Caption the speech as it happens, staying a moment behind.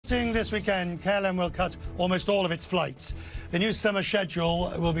Starting this weekend, KLM will cut almost all of its flights. The new summer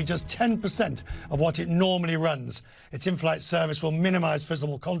schedule will be just 10% of what it normally runs. Its in-flight service will minimise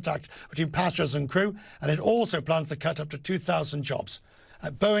physical contact between passengers and crew, and it also plans to cut up to 2,000 jobs.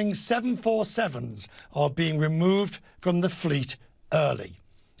 Boeing 747s are being removed from the fleet early.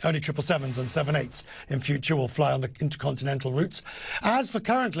 Only 777s and 78s in future will fly on the intercontinental routes. As for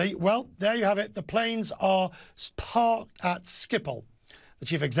currently, well, there you have it. The planes are parked at Schiphol. The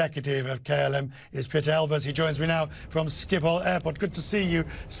chief executive of KLM is Pieter Elbers. He joins me now from Schiphol Airport. Good to see you,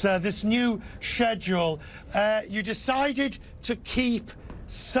 sir. This new schedule, you decided to keep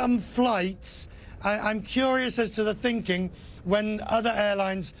some flights. I'm curious as to the thinking when other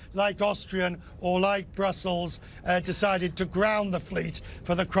airlines like Austrian or like Brussels decided to ground the fleet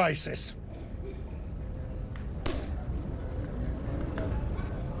for the crisis.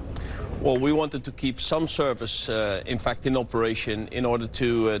 Well, we wanted to keep some service, in fact, in operation in order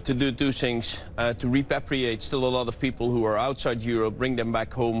to do two things, to repatriate still a lot of people who are outside Europe, bring them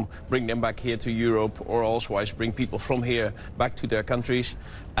back home, bring them back here to Europe, or elsewise bring people from here back to their countries,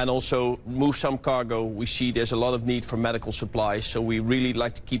 and also move some cargo. We see there's a lot of need for medical supplies, so we really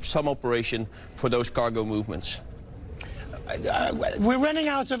like to keep some operation for those cargo movements. We're running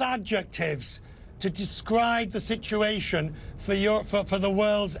out of adjectives to describe the situation for the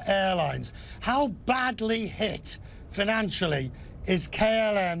world's airlines. How badly hit financially is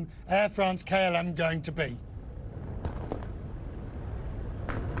KLM, Air France KLM, going to be?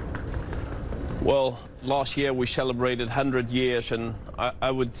 Well, last year we celebrated 100 years, and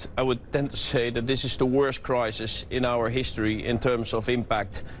I would tend to say that this is the worst crisis in our history in terms of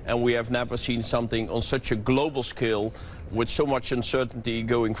impact, and we have never seen something on such a global scale with so much uncertainty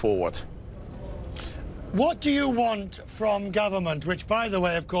going forward. What do you want from government, which, by the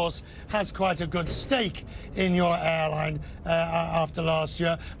way, of course, has quite a good stake in your airline after last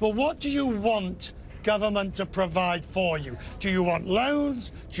year? But what do you want government to provide for you? Do you want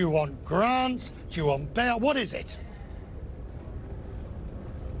loans? Do you want grants? Do you want bail? What is it?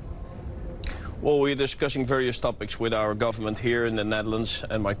 Well, we're discussing various topics with our government here in the Netherlands,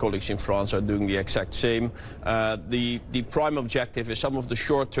 and my colleagues in France are doing the exact same. The prime objective is some of the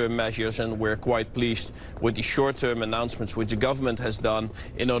short-term measures, and we're quite pleased with the short-term announcements which the government has done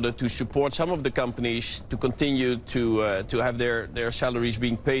in order to support some of the companies to continue to have their salaries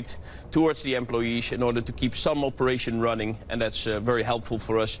being paid towards the employees in order to keep some operation running, and that's very helpful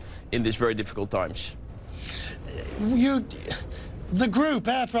for us in these very difficult times. The group,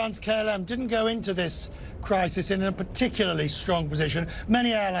 Air France KLM, didn't go into this crisis in a particularly strong position.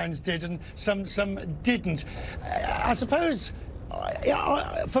 Many airlines did, and some didn't. I suppose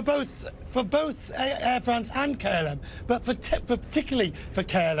for both Air France and KLM, but particularly for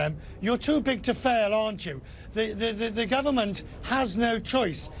KLM, you're too big to fail, aren't you? The government has no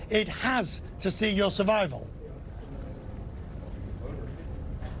choice. It has to see your survival.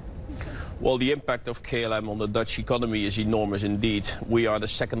 Well, the impact of KLM on the Dutch economy is enormous indeed. We are the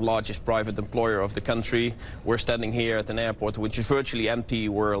second largest private employer of the country. We're standing here at an airport which is virtually empty,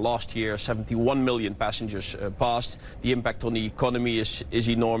 where last year 71 million passengers passed. The impact on the economy is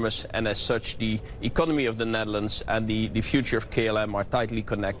enormous, and as such the economy of the Netherlands and the future of KLM are tightly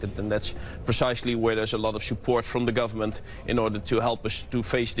connected, and that's precisely where there's a lot of support from the government in order to help us to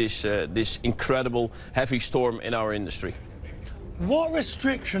face this incredible heavy storm in our industry. What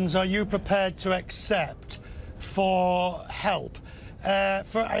restrictions are you prepared to accept for help?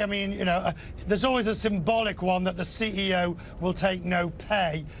 I mean, you know, there's always a symbolic one that the CEO will take no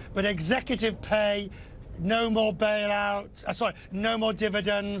pay, but executive pay, no more bailouts, no more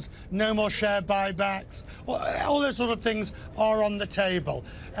dividends, no more share buybacks, all those sort of things are on the table.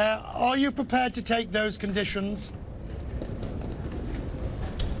 Are you prepared to take those conditions?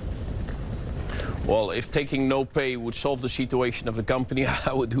 Well, if taking no pay would solve the situation of the company,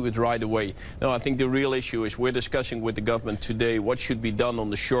 I would do it right away. No, I think the real issue is we're discussing with the government today what should be done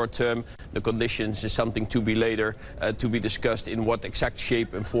on the short term. The conditions is something to be later to be discussed in what exact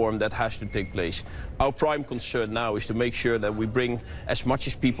shape and form that has to take place. Our prime concern now is to make sure that we bring as much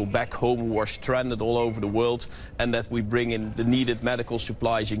as people back home who are stranded all over the world, and that we bring in the needed medical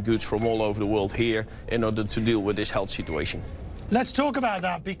supplies and goods from all over the world here in order to deal with this health situation. Let's talk about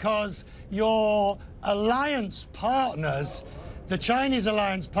that, because your alliance partners, the Chinese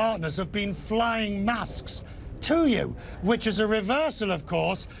alliance partners, have been flying masks to you, which is a reversal, of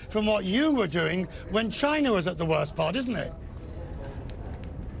course, from what you were doing when China was at the worst part, isn't it?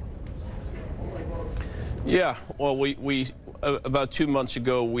 Yeah, well, about 2 months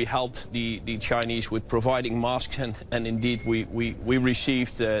ago, we helped the Chinese with providing masks, and indeed we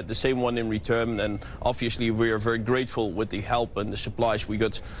received the same one in return. And obviously we are very grateful with the help and the supplies we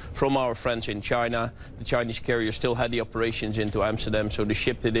got from our friends in China. The Chinese carrier still had the operations into Amsterdam, so they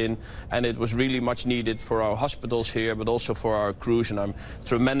shipped it in, and it was really much needed for our hospitals here, but also for our crews. And I'm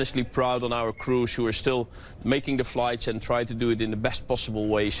tremendously proud on our crews who are still making the flights and try to do it in the best possible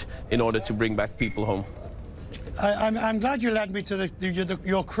ways in order to bring back people home. I'm glad you led me to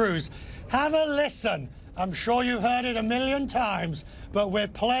your cruise. Have a listen. I'm sure you've heard it a million times, but we're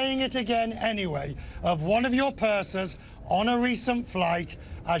playing it again anyway, of one of your pursers on a recent flight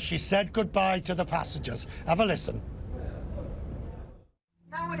as she said goodbye to the passengers. Have a listen.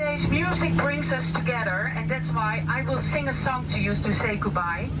 Nowadays, music brings us together, and that's why I will sing a song to you to say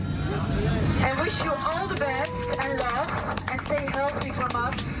goodbye. And wish you all the best and love, and stay healthy from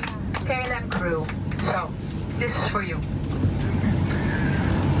us, KLM crew. So, this is for you.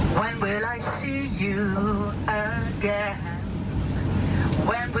 When will I see you again?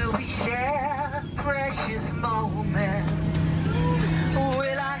 When will we share precious moments?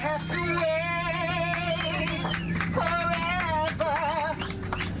 Will I have to wait forever?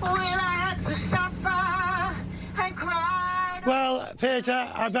 Will I have to suffer and cry? Well,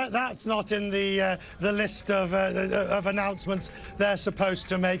 Peter, I bet that's not in the list of announcements they're supposed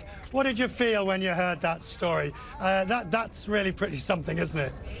to make. What did you feel when you heard that story? That's really pretty something, isn't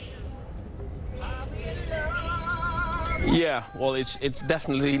it? Yeah, well, it's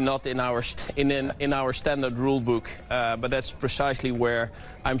definitely not in our standard rule book, but that's precisely where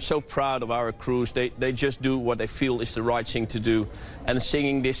I'm so proud of our crews. They just do what they feel is the right thing to do. And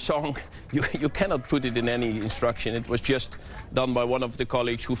singing this song, you cannot put it in any instruction. It was just done by one of the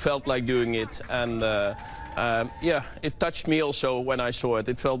colleagues who felt like doing it, and yeah, it touched me also when I saw it.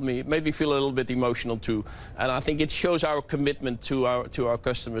 It made me feel a little bit emotional too, and I think it shows our commitment to our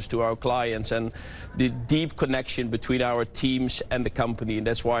customers, to our clients, and the deep connection between our teams and the company. And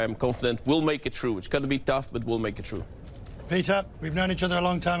that's why I'm confident we'll make it through. It's going to be tough, but we'll make it through. Peter, we've known each other a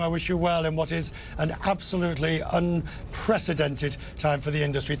long time. I wish you well in what is an absolutely unprecedented time for the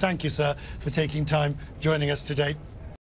industry. Thank you, sir, for taking time joining us today.